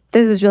 I'm like,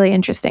 this is really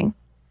interesting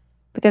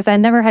because I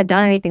never had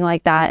done anything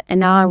like that. And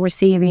now I'm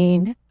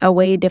receiving a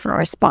way different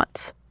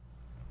response.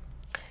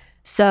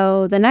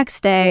 So the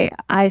next day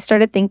I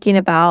started thinking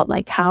about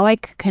like how I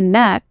could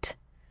connect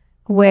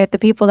with the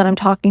people that I'm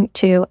talking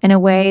to in a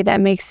way that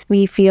makes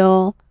me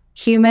feel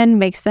human,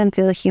 makes them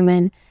feel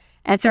human.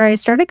 And so I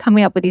started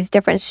coming up with these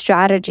different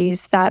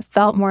strategies that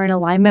felt more in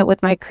alignment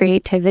with my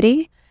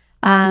creativity,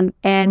 and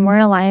more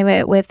in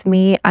alignment with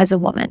me as a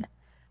woman.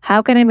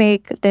 How can I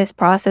make this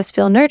process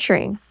feel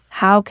nurturing?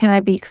 How can I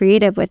be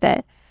creative with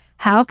it?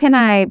 How can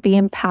I be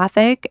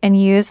empathic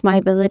and use my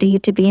ability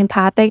to be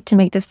empathic to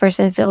make this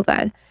person feel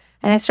good?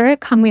 And I started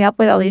coming up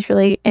with all these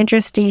really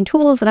interesting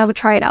tools, and I would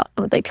try it out.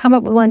 I would like come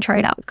up with one, try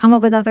it out, come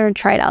up with another, and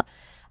try it out.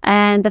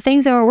 And the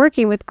things that were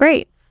working with,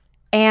 great.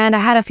 And I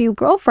had a few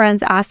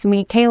girlfriends ask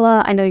me,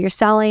 Kayla, I know you're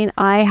selling.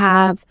 I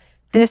have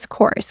this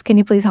course. Can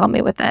you please help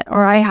me with it?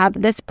 Or I have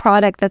this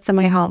product that's in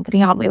my home. Can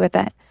you help me with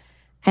it?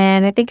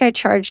 And I think I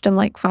charged them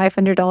like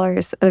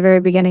 $500 at the very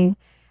beginning.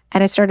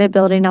 And I started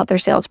building out their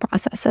sales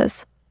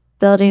processes,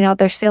 building out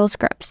their sales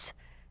scripts.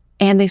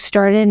 And they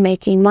started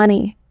making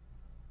money.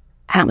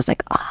 And I was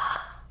like,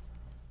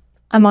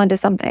 I'm onto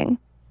something.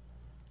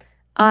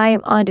 I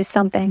am onto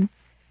something.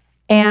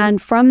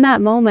 And from that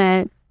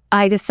moment,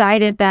 I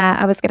decided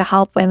that I was going to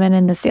help women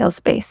in the sales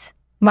space.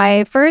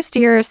 My first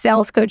year of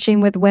sales coaching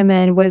with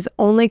women was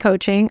only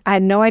coaching. I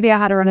had no idea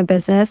how to run a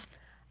business.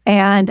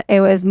 And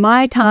it was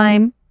my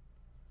time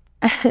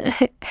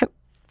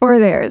for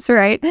theirs,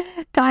 right?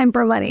 Time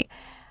for money.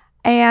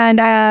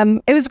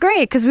 And it was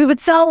great because we would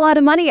sell a lot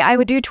of money. I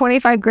would do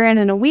 25 grand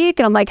in a week.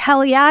 And I'm like,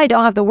 hell yeah, I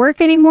don't have to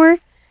work anymore.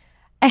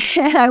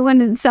 And I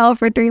wouldn't sell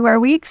for 3 more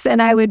weeks.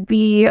 And I would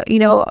be,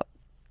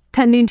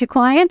 tending to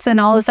clients. And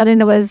all of a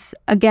sudden it was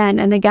again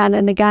and again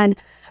and again,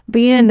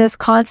 being in this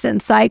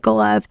constant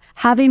cycle of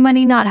having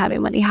money, not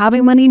having money,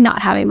 having money, not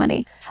having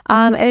money.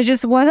 And it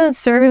just wasn't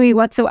serving me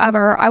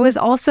whatsoever. I was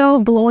also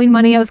blowing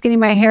money. I was getting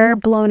my hair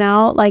blown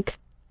out like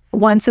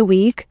once a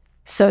week.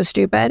 So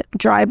stupid.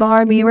 Dry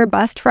bar, me were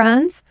best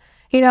friends,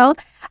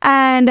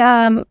 and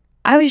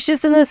I was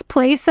just in this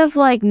place of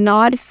like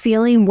not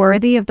feeling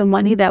worthy of the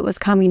money that was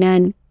coming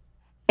in.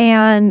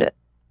 And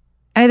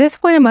at this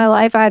point in my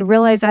life, I had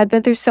realized I'd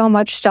been through so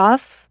much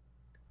stuff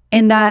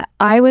and that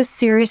I was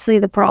seriously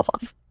the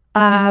problem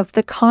of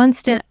the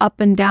constant up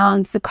and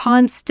downs, the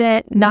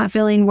constant not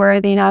feeling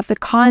worthy enough, the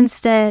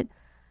constant,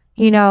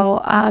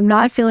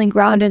 not feeling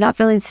grounded, not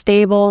feeling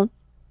stable.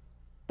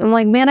 I'm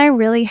like, man, I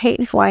really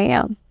hate who I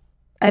am.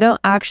 I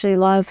don't actually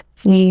love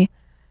me.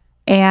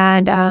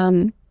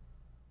 And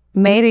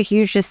made a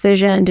huge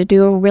decision to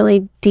do a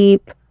really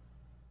deep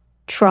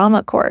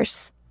trauma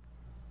course,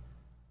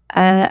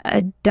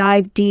 a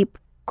dive deep,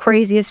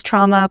 craziest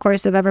trauma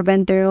course I've ever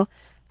been through.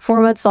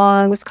 4 months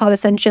long. It was called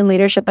Ascension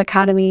Leadership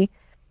Academy.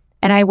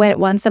 And I went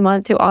once a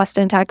month to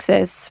Austin,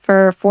 Texas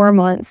for 4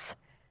 months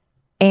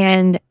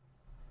and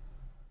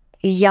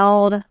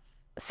yelled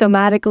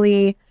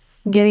somatically,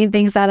 getting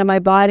things out of my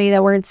body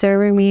that weren't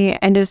serving me,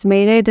 and just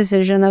made a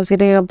decision that was going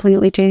to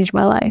completely change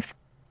my life.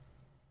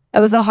 It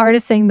was the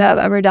hardest thing that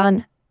I've ever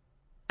done,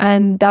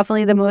 and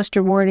definitely the most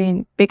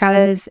rewarding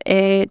because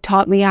it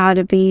taught me how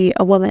to be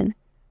a woman,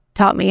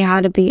 taught me how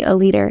to be a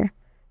leader,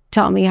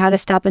 taught me how to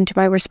step into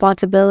my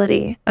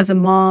responsibility as a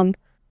mom,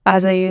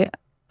 as a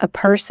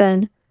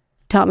person,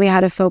 taught me how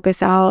to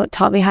focus out,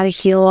 taught me how to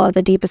heal all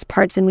the deepest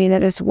parts in me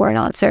that just were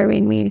not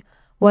serving me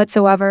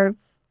whatsoever.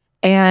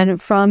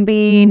 And from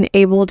being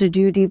able to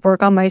do deep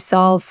work on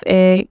myself,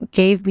 it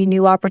gave me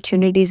new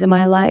opportunities in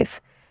my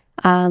life.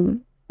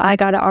 I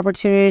got an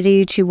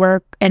opportunity to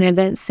work in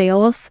event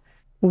sales,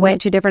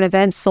 went to different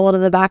events, sold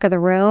in the back of the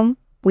room.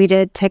 We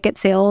did ticket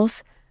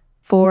sales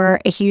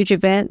for a huge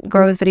event,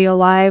 Growth Video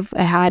Live.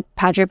 It had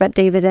Patrick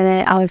Bet-David in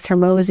it, Alex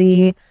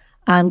Hermosi,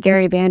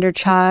 Gary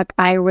Vaynerchuk.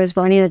 I was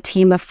running a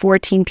team of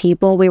 14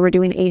 people. We were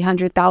doing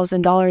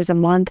 $800,000 a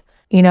month.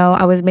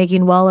 I was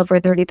making well over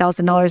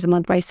 $30,000 a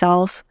month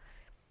myself.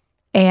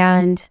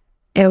 And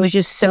it was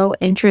just so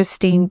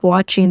interesting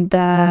watching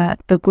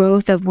the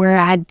growth of where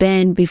I had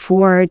been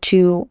before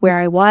to where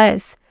I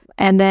was.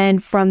 And then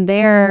from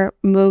there,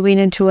 moving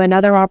into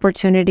another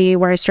opportunity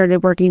where I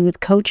started working with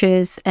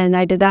coaches. And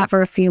I did that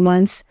for a few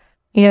months,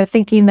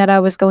 thinking that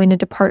I was going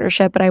into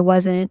partnership, but I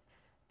wasn't.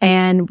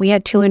 And we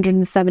had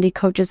 270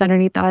 coaches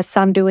underneath us,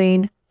 some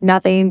doing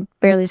nothing,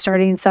 barely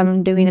starting,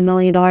 some doing $1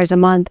 million a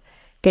month,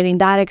 getting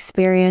that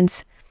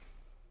experience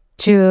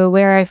to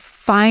where I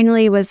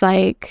finally was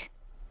like,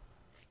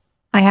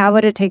 I have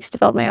what it takes to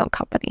build my own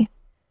company.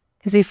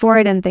 Because before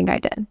I didn't think I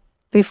did.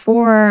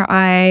 Before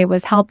I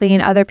was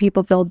helping other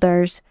people build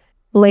theirs.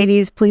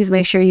 Ladies, please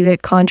make sure you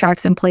get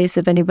contracts in place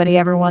if anybody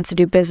ever wants to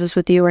do business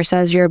with you or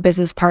says you're a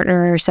business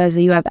partner or says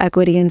that you have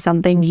equity in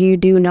something. You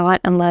do not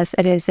unless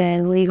it is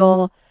in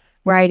legal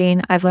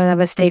writing. I've learned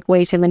that mistake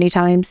way too many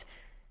times,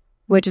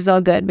 which is all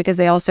good because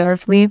they all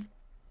served me.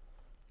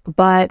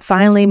 But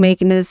finally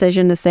making the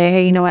decision to say,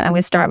 hey, you know what? I'm going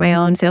to start my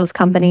own sales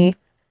company.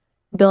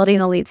 Building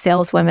elite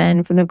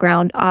saleswomen from the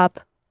ground up,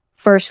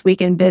 first week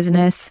in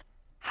business,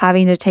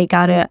 having to take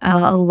out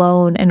a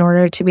loan in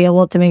order to be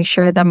able to make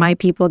sure that my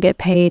people get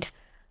paid.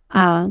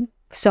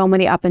 So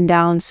many up and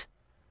downs,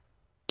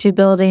 to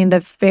building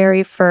the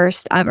very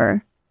first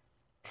ever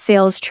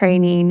sales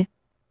training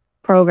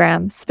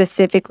program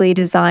specifically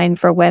designed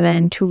for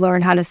women to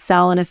learn how to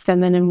sell in a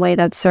feminine way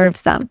that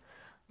serves them.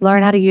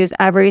 Learn how to use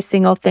every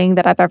single thing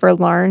that I've ever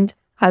learned,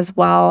 as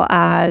well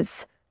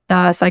as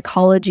the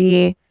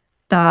psychology,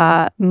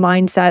 the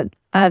mindset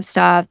of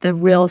stuff, the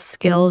real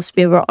skills to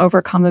be able to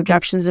overcome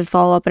objections and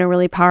follow up in a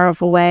really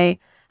powerful way,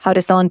 how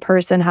to sell in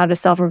person, how to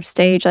sell from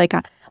stage. Like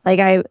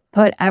I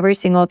put every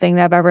single thing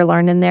that I've ever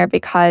learned in there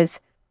because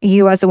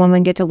you as a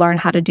woman get to learn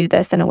how to do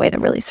this in a way that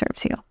really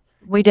serves you.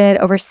 We did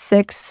over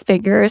 6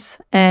 figures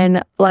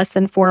in less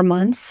than 4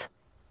 months.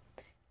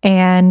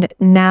 And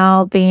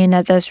now being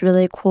at this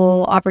really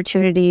cool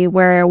opportunity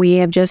where we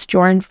have just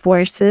joined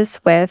forces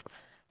with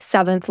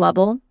 7th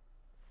Level.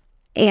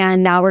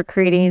 And now we're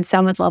creating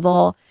 7th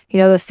Level,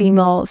 the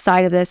female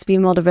side of this,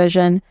 female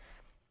division.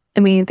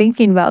 I mean,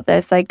 thinking about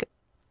this, like,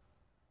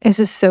 this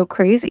is so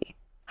crazy.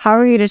 How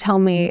are you to tell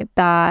me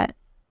that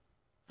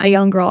a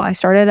young girl, I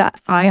started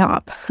at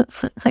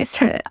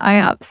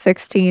IHOP,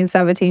 16,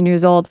 17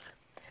 years old,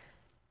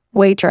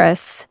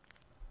 waitress,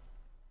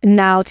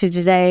 now to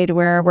today to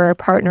where we're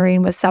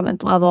partnering with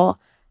 7th Level.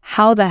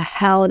 How the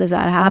hell does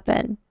that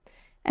happen?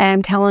 And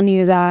I'm telling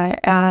you that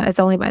it's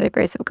only by the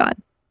grace of God.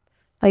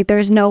 Like,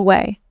 there's no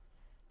way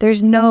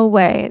There's no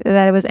way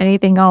that it was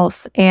anything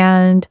else.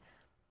 And,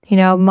 you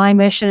know, my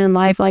mission in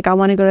life, like I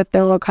want to go to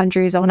third world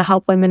countries. I want to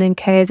help women in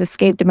Ks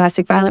escape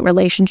domestic violent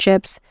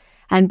relationships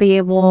and be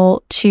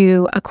able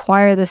to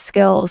acquire the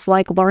skills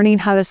like learning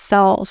how to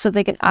sell so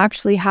they can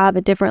actually have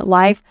a different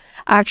life,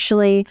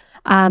 actually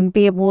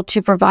be able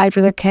to provide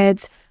for their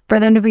kids, for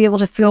them to be able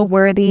to feel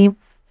worthy.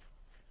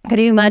 Could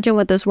you imagine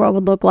what this world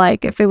would look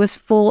like if it was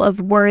full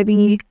of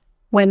worthy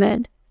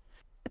women?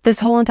 This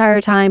whole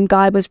entire time,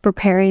 God was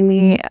preparing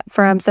me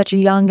from such a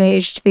young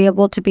age to be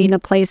able to be in a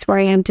place where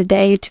I am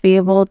today, to be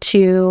able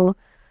to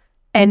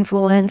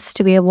influence,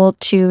 to be able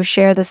to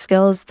share the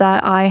skills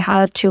that I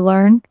had to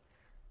learn.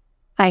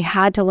 I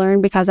had to learn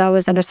because I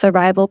was in a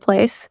survival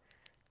place,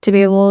 to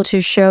be able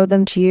to show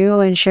them to you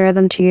and share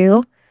them to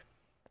you.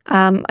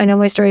 I know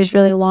my story is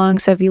really long,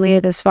 so if you made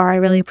it this far, I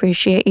really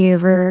appreciate you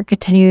for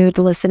continued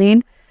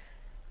listening.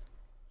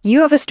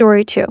 You have a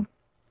story too.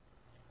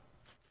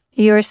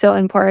 You are so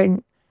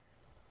important.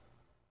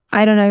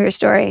 I don't know your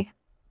story,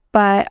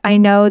 but I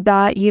know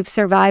that you've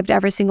survived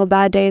every single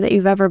bad day that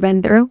you've ever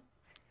been through,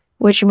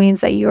 which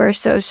means that you are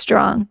so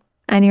strong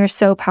and you're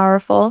so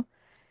powerful.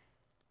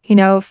 You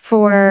know,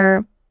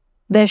 for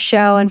this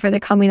show and for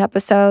the coming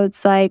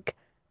episodes, like,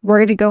 we're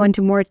going to go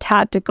into more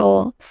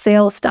tactical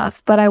sales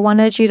stuff, but I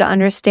wanted you to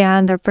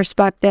understand the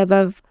perspective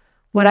of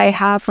what I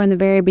have from the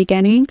very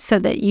beginning so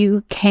that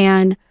you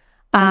can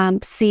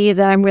see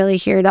that I'm really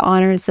here to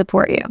honor and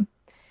support you.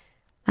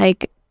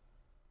 Like,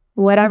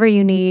 whatever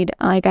you need,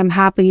 like, I'm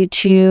happy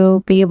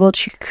to be able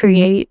to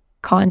create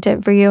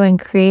content for you and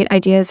create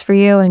ideas for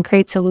you and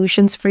create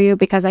solutions for you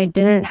because I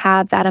didn't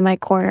have that in my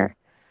corner.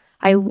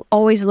 I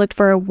always looked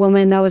for a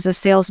woman that was a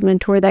sales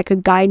mentor that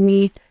could guide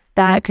me,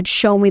 that could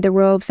show me the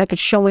ropes, that could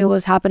show me what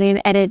was happening,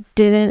 and it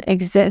didn't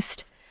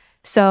exist.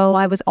 So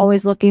I was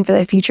always looking for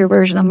the future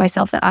version of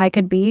myself that I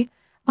could be.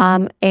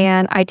 And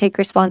I take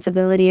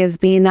responsibility as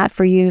being that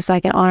for you so I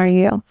can honor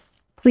you.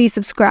 Please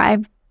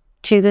subscribe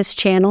to this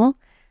channel.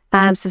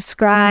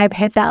 Subscribe,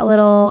 hit that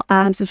little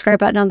subscribe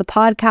button on the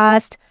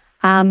podcast.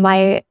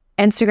 My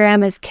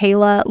Instagram is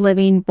Kayla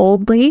Living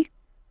Boldly.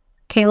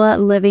 Kayla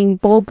Living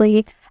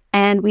Boldly.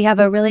 And we have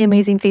a really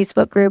amazing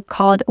Facebook group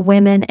called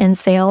Women in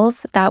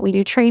Sales that we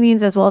do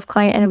trainings as well as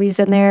client interviews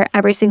in there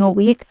every single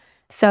week.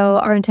 So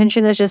our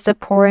intention is just to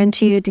pour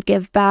into you, to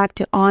give back,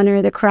 to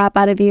honor the crap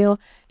out of you,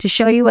 to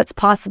show you what's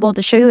possible,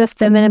 to show you a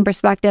feminine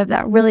perspective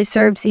that really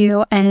serves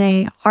you in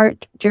a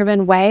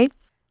heart-driven way.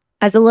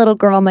 As a little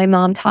girl, my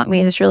mom taught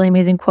me this really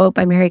amazing quote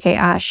by Mary Kay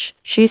Ash.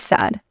 She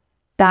said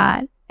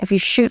that if you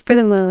shoot for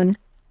the moon,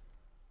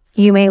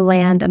 you may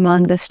land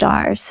among the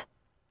stars.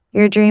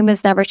 Your dream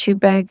is never too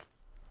big.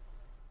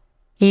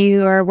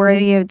 You are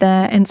worthy of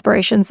the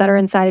inspirations that are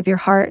inside of your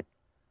heart.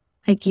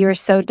 Like, you are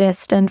so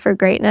destined for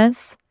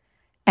greatness.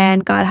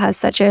 And God has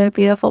such a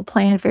beautiful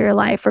plan for your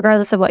life,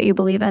 regardless of what you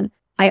believe in.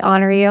 I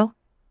honor you.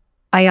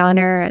 I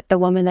honor the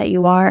woman that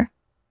you are.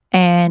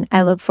 And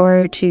I look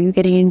forward to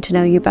getting to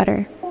know you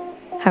better.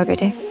 Have a great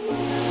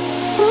day.